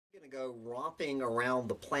going to go romping around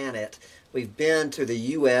the planet. We've been to the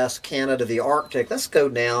US, Canada, the Arctic. Let's go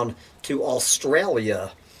down to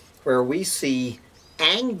Australia, where we see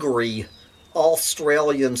angry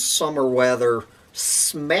Australian summer weather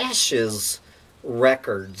smashes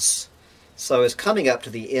records. So it's coming up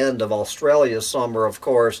to the end of Australia's summer, of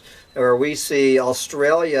course, where we see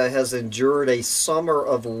Australia has endured a summer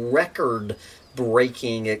of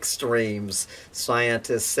record-breaking extremes,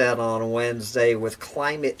 scientists said on Wednesday, with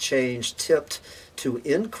climate change tipped to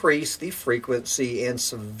increase the frequency and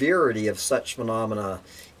severity of such phenomena.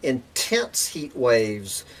 Intense heat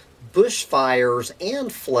waves, bushfires,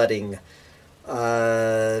 and flooding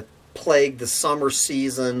plagued the summer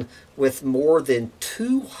season, with more than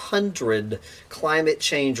 200 climate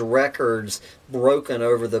change records broken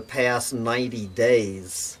over the past 90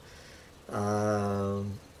 days.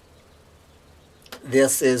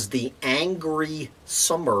 This is the Angry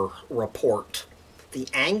Summer Report. The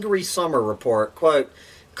Angry Summer Report, quote,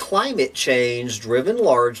 "Climate change, driven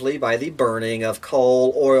largely by the burning of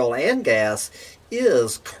coal, oil, and gas,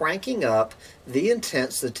 is cranking up the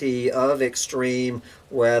intensity of extreme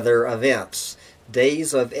weather events.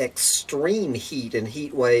 Days of extreme heat and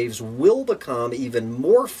heat waves will become even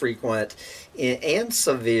more frequent and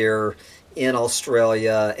severe in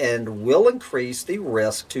Australia and will increase the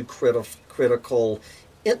risk to critical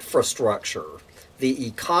infrastructure, the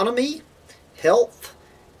economy, health,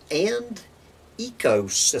 and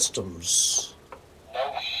ecosystems."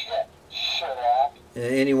 No shit, Sherlock.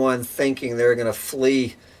 Anyone thinking they're going to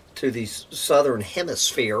flee to the southern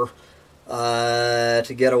hemisphere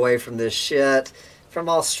to get away from this shit. From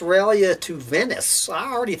Australia to Venice.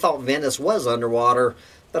 I already thought Venice was underwater,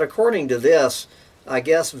 but according to this, I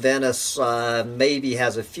guess Venice maybe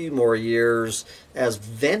has a few more years, as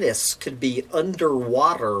Venice could be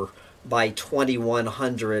underwater by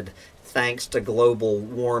 2100 thanks to global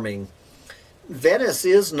warming. Venice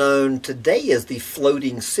is known today as the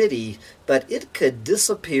floating city, but it could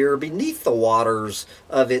disappear beneath the waters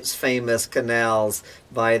of its famous canals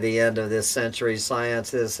by the end of this century,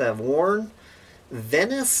 scientists have warned.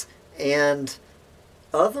 Venice and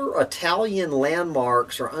other Italian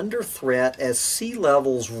landmarks are under threat as sea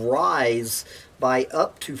levels rise by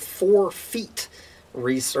up to 4 feet,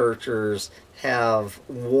 researchers have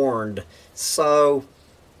warned. So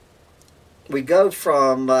we go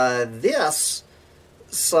from this,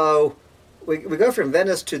 so we go from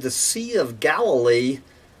Venice to the Sea of Galilee,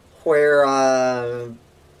 where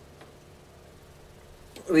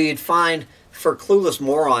we'd find, for clueless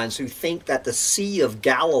morons who think that the Sea of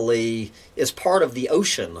Galilee is part of the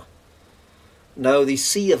ocean. No, the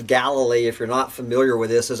Sea of Galilee, if you're not familiar with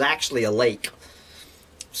this, is actually a lake.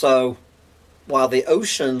 So while the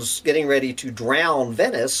ocean's getting ready to drown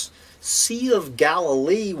Venice, Sea of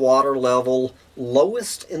Galilee water level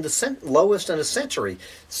lowest in a century.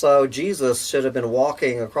 So Jesus should have been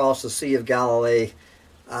walking across the Sea of Galilee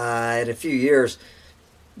in a few years.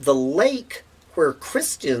 The lake where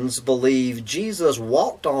Christians believe Jesus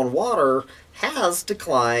walked on water has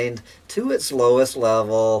declined to its lowest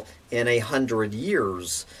level in 100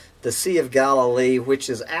 years. The Sea of Galilee, which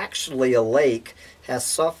is actually a lake, has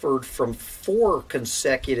suffered from 4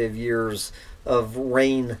 consecutive years of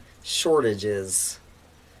rain shortages.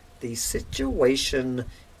 The situation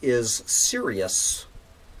is serious.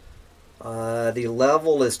 The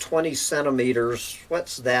level is 20 centimeters.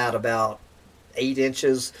 What's that? About 8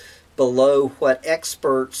 inches below what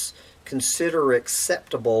experts consider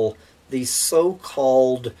acceptable, the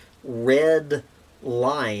so-called red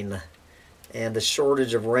line. And the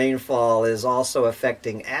shortage of rainfall is also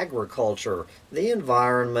affecting agriculture, the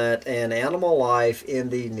environment, and animal life in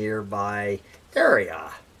the nearby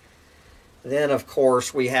area. Then, of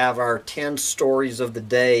course, we have our 10 stories of the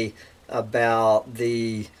day about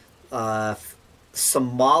the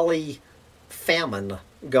Somali famine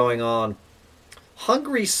going on.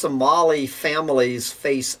 Hungry Somali families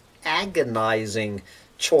face agonizing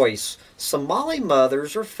choice. Somali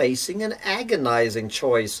mothers are facing an agonizing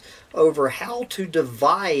choice over how to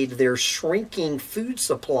divide their shrinking food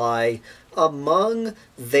supply among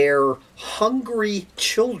their hungry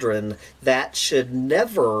children that should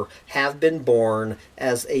never have been born,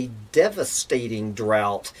 as a devastating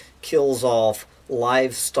drought kills off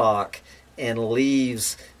livestock and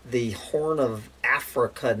leaves the Horn of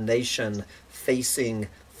Africa nation facing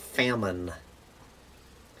famine.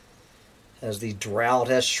 As the drought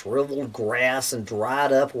has shriveled grass and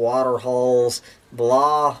dried up water holes,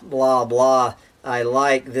 blah, blah, blah. I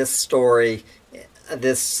like this story,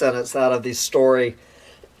 this sentence out of the story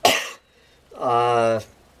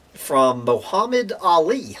from Muhammad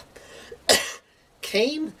Ali.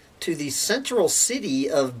 Came to the central city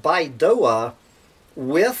of Baidoa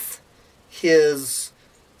with his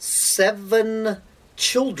 7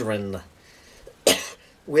 children.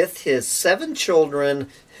 With his 7 children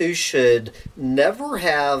who should never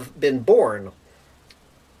have been born.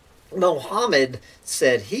 Mohammed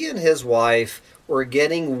said he and his wife were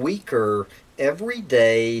getting weaker every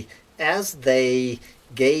day as they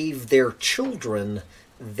gave their children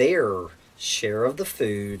their share of the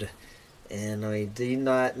food. And I do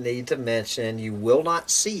not need to mention, you will not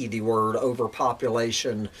see the word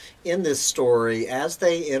overpopulation in this story as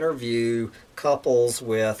they interview couples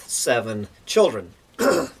with 7 children.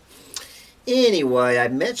 Anyway, I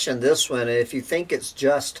mentioned this one. If you think it's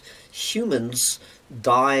just humans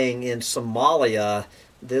dying in Somalia,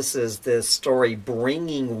 this is this story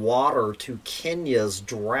bringing water to Kenya's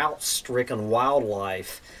drought-stricken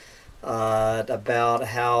wildlife, about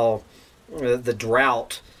how the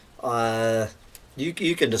drought,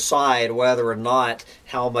 you can decide whether or not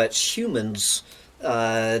how much humans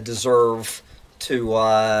deserve to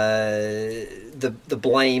the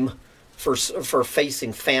blame for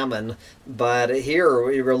facing famine. But here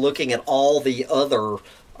we were looking at all the other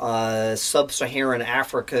sub-Saharan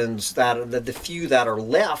Africans, that the few that are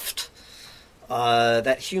left,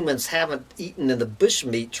 that humans haven't eaten in the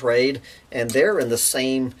bushmeat trade, and they're in the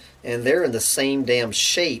same damn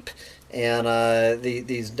shape. And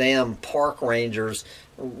these damn park rangers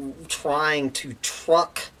trying to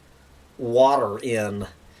truck water in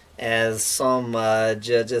as some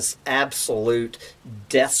just absolute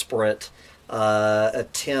desperate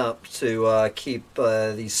attempt to keep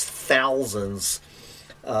these thousands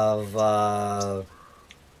of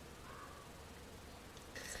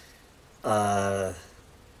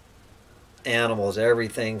animals,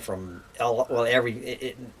 everything from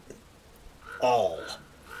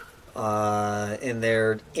and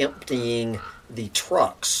they're emptying the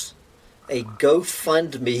trucks. A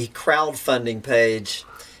GoFundMe crowdfunding page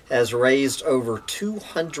has raised over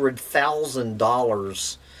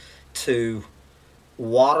 $200,000 to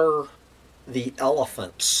water the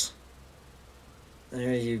elephants.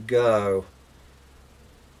 There you go.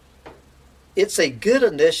 It's a good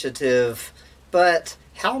initiative, but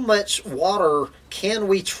how much water can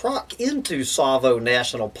we truck into Tsavo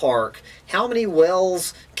National Park? How many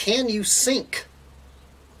wells can you sink?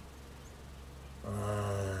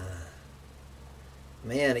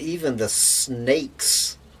 Man, even the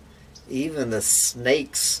snakes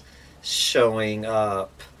showing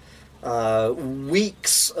up.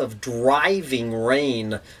 Weeks of driving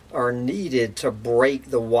rain are needed to break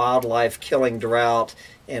the wildlife killing drought,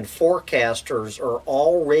 and forecasters are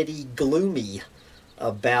already gloomy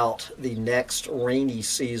about the next rainy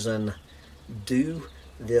season due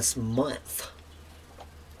this month.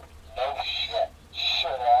 No shit.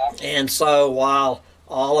 Shut up. And so while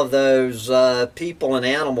all of those people and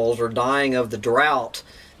animals are dying of the drought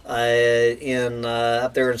up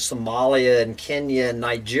there in Somalia and Kenya and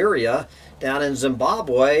Nigeria, down in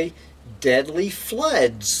Zimbabwe, deadly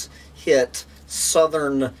floods hit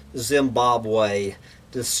southern Zimbabwe,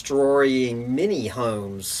 destroying many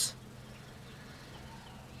homes.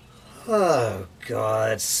 Oh,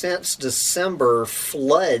 God. Since December,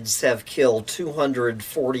 floods have killed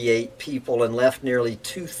 248 people and left nearly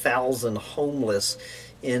 2,000 homeless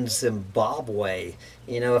in Zimbabwe.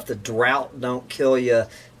 You know, if the drought don't kill you,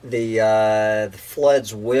 the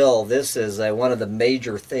floods will. This is one of the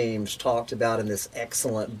major themes talked about in this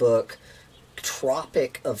excellent book,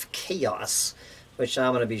 Tropic of Chaos, which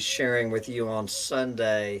I'm going to be sharing with you on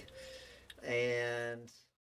Sunday. And